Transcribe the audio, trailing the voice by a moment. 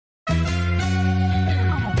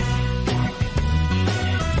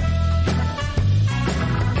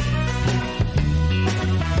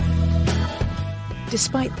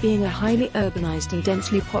Despite being a highly urbanized and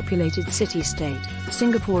densely populated city-state,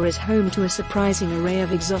 Singapore is home to a surprising array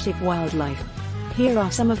of exotic wildlife. Here are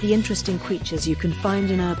some of the interesting creatures you can find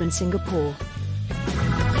in urban Singapore.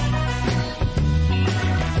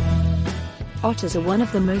 Otters are one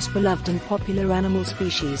of the most beloved and popular animal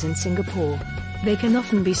species in Singapore. They can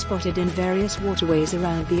often be spotted in various waterways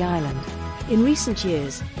around the island. In recent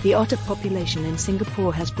years, the otter population in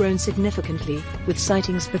Singapore has grown significantly, with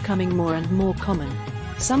sightings becoming more and more common.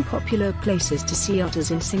 Some popular places to see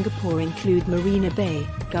otters in Singapore include Marina Bay,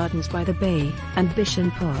 Gardens by the Bay, and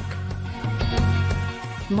Bishan Park.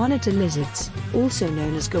 Monitor lizards, also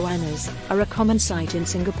known as goannas, are a common sight in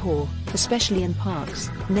Singapore, especially in parks,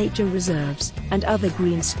 nature reserves, and other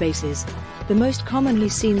green spaces. The most commonly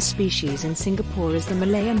seen species in Singapore is the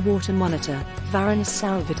Malayan water monitor, Varanus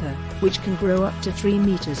salvita, which can grow up to 3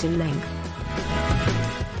 meters in length.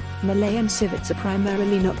 Malayan civets are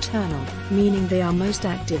primarily nocturnal, meaning they are most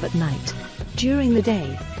active at night. During the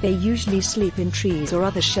day, they usually sleep in trees or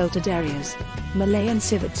other sheltered areas. Malayan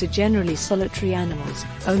civets are generally solitary animals,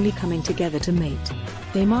 only coming together to mate.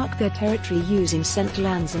 They mark their territory using scent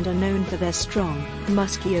glands and are known for their strong,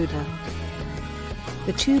 musky odor.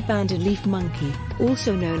 The two-banded leaf monkey,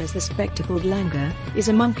 also known as the spectacled langur, is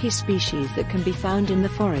a monkey species that can be found in the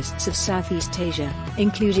forests of Southeast Asia,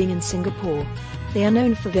 including in Singapore. They are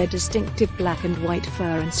known for their distinctive black and white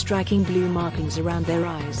fur and striking blue markings around their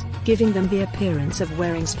eyes, giving them the appearance of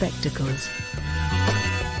wearing spectacles.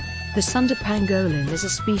 The sunder pangolin is a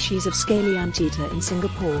species of scaly anteater in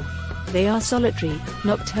Singapore. They are solitary,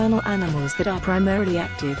 nocturnal animals that are primarily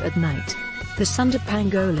active at night. The sunder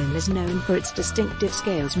pangolin is known for its distinctive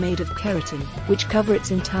scales made of keratin, which cover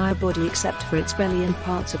its entire body except for its belly and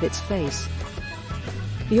parts of its face.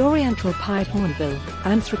 The oriental pied hornbill,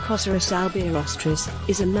 Anthracoceros albiorostris,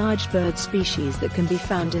 is a large bird species that can be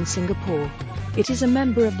found in Singapore. It is a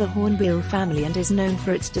member of the hornbill family and is known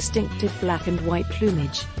for its distinctive black and white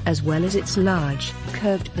plumage, as well as its large,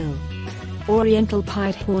 curved bill. Oriental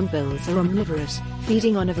pied hornbills are omnivorous,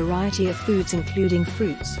 feeding on a variety of foods including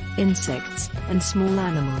fruits, insects, and small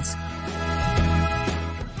animals.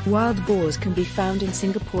 Wild boars can be found in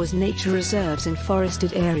Singapore's nature reserves and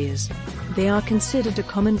forested areas. They are considered a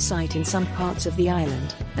common sight in some parts of the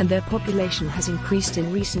island, and their population has increased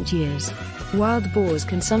in recent years. Wild boars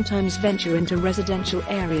can sometimes venture into residential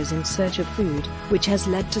areas in search of food, which has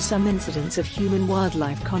led to some incidents of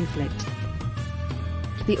human-wildlife conflict.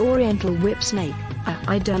 The oriental whip snake,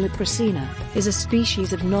 Idella prasina, is a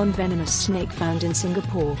species of non-venomous snake found in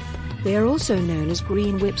Singapore. They are also known as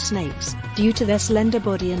green whip snakes, due to their slender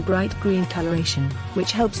body and bright green coloration,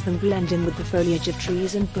 which helps them blend in with the foliage of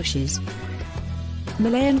trees and bushes.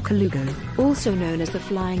 Malayan colugo, also known as the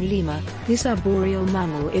flying lemur, this arboreal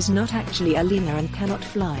mammal is not actually a lemur and cannot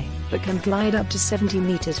fly, but can glide up to 70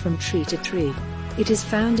 meters from tree to tree. It is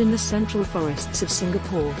found in the central forests of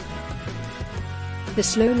Singapore. The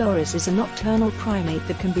slow loris is a nocturnal primate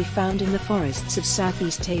that can be found in the forests of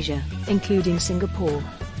Southeast Asia, including Singapore.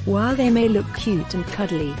 While they may look cute and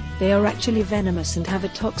cuddly, they are actually venomous and have a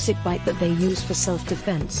toxic bite that they use for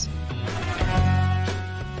self-defense.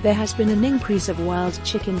 There has been an increase of wild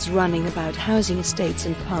chickens running about housing estates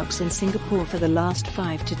and parks in Singapore for the last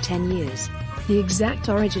 5 to 10 years. The exact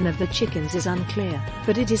origin of the chickens is unclear,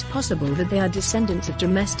 but it is possible that they are descendants of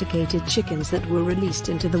domesticated chickens that were released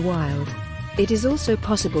into the wild. It is also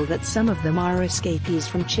possible that some of them are escapees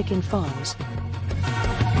from chicken farms.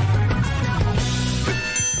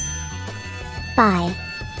 Bye.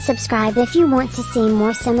 Subscribe if you want to see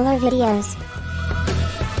more similar videos.